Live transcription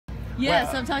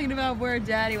Yes, I'm talking about where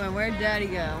Daddy went. Where'd Daddy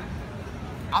go?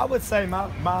 I would say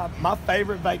my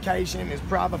favorite vacation is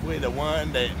probably the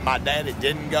one that my daddy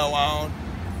didn't go on.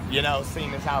 You know,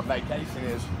 seeing as how vacation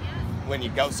is when you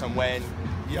go somewhere and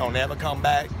you don't ever come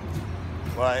back.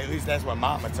 Well, at least that's what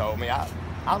Mama told me.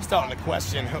 I'm starting to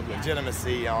question her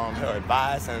legitimacy on her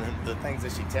advice and the things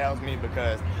that she tells me,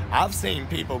 because I've seen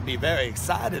people be very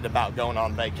excited about going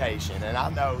on vacation. And I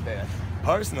know that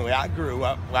personally I grew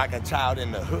up like a child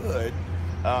in the hood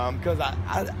because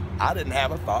I didn't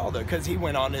have a father because he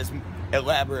went on this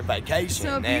elaborate vacation.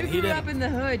 So if you grew up in the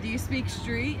hood, do you speak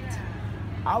street?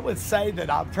 I would say that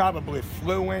I'm probably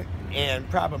fluent in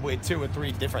probably 2 or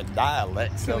 3 different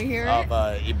dialects of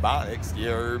Ebonics. You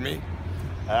heard me?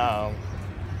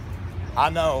 I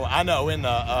know in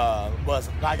the,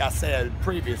 like I said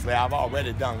previously, I've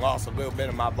already lost a little bit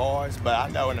of my voice, but I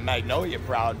know in the Magnolia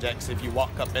projects, if you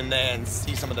walk up in there and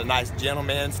see some of the nice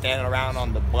gentlemen standing around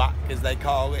on the block, as they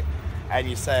call it, and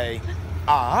you say,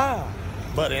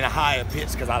 but in a higher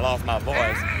pitch because I lost my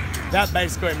voice, that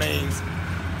basically means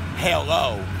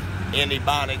hello in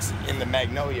Ebonics in the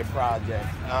Magnolia project.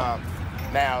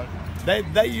 Now,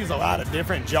 they use a lot of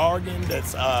different jargon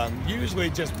that's usually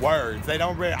just words. They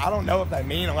don't really, I don't know if they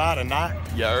mean a lot or not,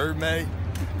 you heard me,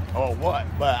 or what,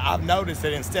 but I've noticed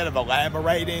that instead of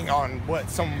elaborating on what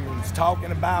someone's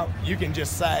talking about, you can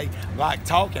just say, like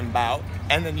talking about,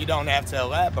 and then you don't have to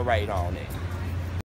elaborate on it.